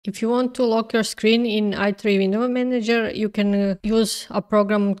If you want to lock your screen in i3 Window Manager, you can use a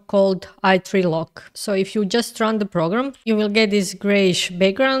program called i3lock. So if you just run the program, you will get this grayish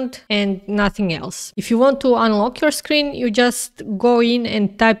background and nothing else. If you want to unlock your screen, you just go in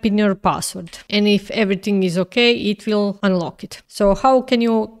and type in your password. And if everything is okay, it will unlock it. So how can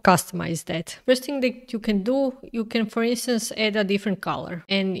you customize that? First thing that you can do, you can, for instance, add a different color.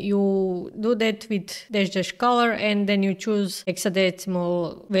 And you do that with dash color, and then you choose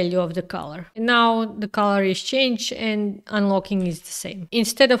hexadecimal value of the color. And now the color is changed and unlocking is the same.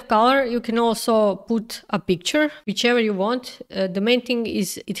 Instead of color, you can also put a picture, whichever you want. The main thing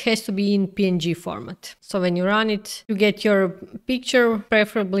is it has to be in PNG format. So when you run it, you get your picture,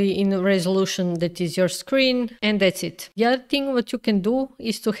 preferably in a resolution that is your screen, and that's it. The other thing what you can do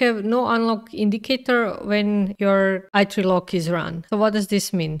is to have no unlock indicator when your i3lock is run. So what does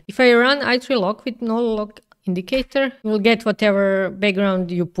this mean? If I run i3lock with no lock indicator, you will get whatever background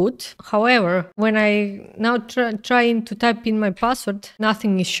you put. However, when I now trying to type in my password,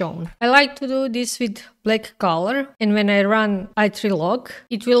 nothing is shown. I like to do this with black color, and when I run i3lock,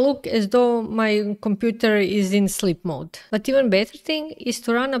 it will look as though my computer is in sleep mode. But even better thing is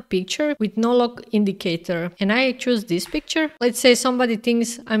to run a picture with no lock indicator, and I choose this picture. Let's say somebody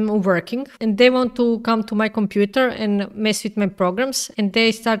thinks I'm working and they want to come to my computer and mess with my programs, and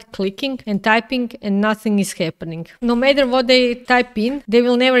they start clicking and typing and nothing is happening. No matter what they type in, they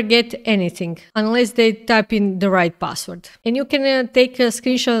will never get anything unless they type in the right password. And you can take a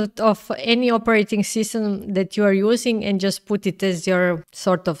screenshot of any operating system that you are using and just put it as your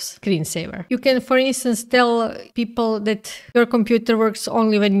sort of screensaver. You can, for instance, tell people that your computer works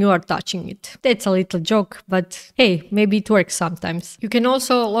only when you are touching it. That's a little joke, but hey, maybe it works sometimes. You can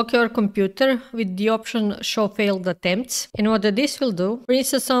also lock your computer with the option show failed attempts. And what this will do, for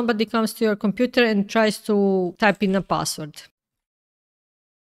instance, somebody comes to your computer and tries to type in a password,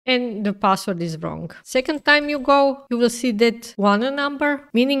 and the password is wrong. Second time you go, you will see that one number,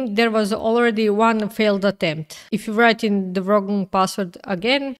 meaning there was already one failed attempt. If you write in the wrong password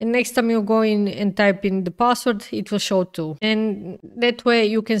again, and next time you go in and type in the password, it will show two. And that way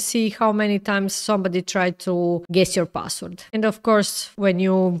you can see how many times somebody tried to guess your password. And of course, when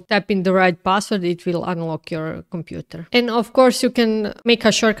you type in the right password, it will unlock your computer. And of course, you can make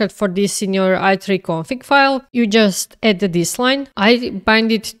a shortcut for this in your i3 config file. You just add this line. I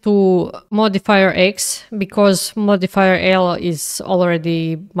bind it to modifier X because modifier L is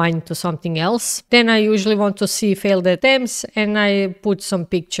already bind to something else. Then I usually want to see failed attempts, and I put some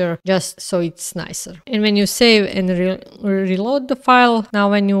picture just so it's nicer. And when you save and reload the file, now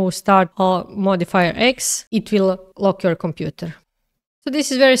when you start modifier X, it will lock your computer. So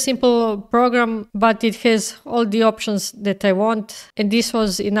this is very simple program, but it has all the options that I want, and this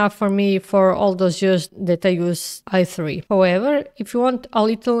was enough for me for all those years that I use i3. However, if you want a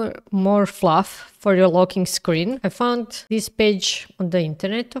little more fluff for your locking screen, I found this page on the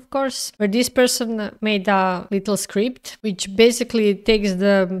internet, of course, where this person made a little script which basically takes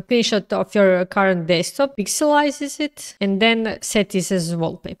the screenshot of your current desktop, pixelizes it, and then set this as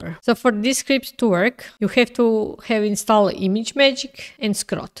wallpaper. So for this script to work, you have to have installed ImageMagick and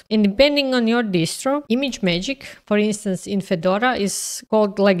Scrot. And depending on your distro, ImageMagick, for instance in Fedora, is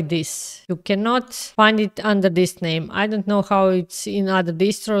called like this. You cannot find it under this name. I don't know how it's in other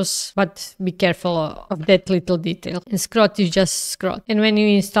distros, but be careful of that little detail. And Scrot is just Scrot. And when you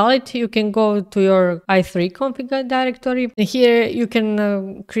install it, you can go to your i3 config directory. And here you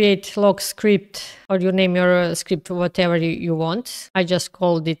can create lock script, or you name your script whatever you want. I just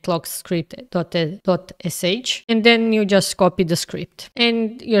called it lockscript.sh, and then you just copy the script.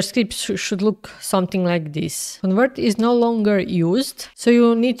 And your script should look something like this. Convert is no longer used, so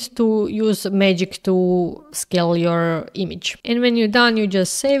you need to use Magick to scale your image. And when you're done, you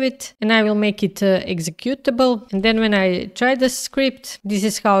just save it, and I will make it executable. And then when I try the script, this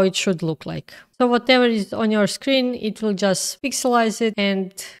is how it should look like. So whatever is on your screen, it will just pixelize it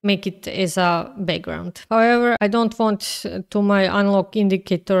and make it as a background. However, I don't want to my unlock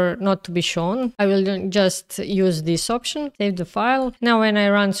indicator not to be shown. I will just use this option, save the file. Now when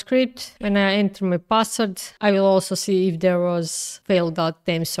I run script, when I enter my password, I will also see if there was failed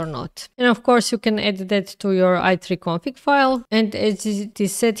attempts or not. And of course, you can add that to your i3 config file. And as it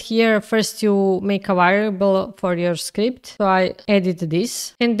is said here, first you make a variable for your script. So I added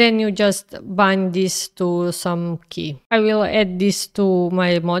this, and then you just bind bind this to some key. I will add this to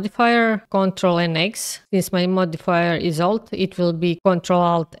my modifier, Ctrl and X. Since my modifier is Alt, it will be Ctrl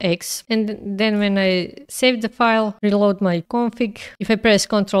Alt X. And then when I save the file, reload my config, if I press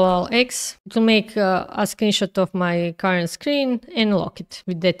Ctrl Alt X, it will make a screenshot of my current screen and lock it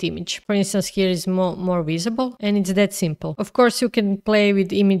with that image. For instance, here is more visible, and it's that simple. Of course, you can play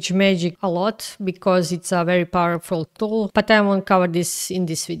with image magic a lot because it's a very powerful tool, but I won't cover this in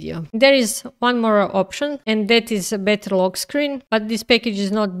this video. There is one more option, and that is a better lock screen, but this package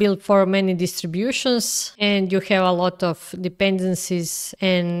is not built for many distributions and you have a lot of dependencies,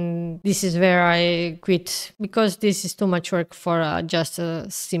 and this is where I quit because this is too much work for just a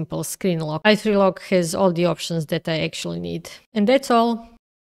simple screen lock. i3lock has all the options that I actually need. And that's all.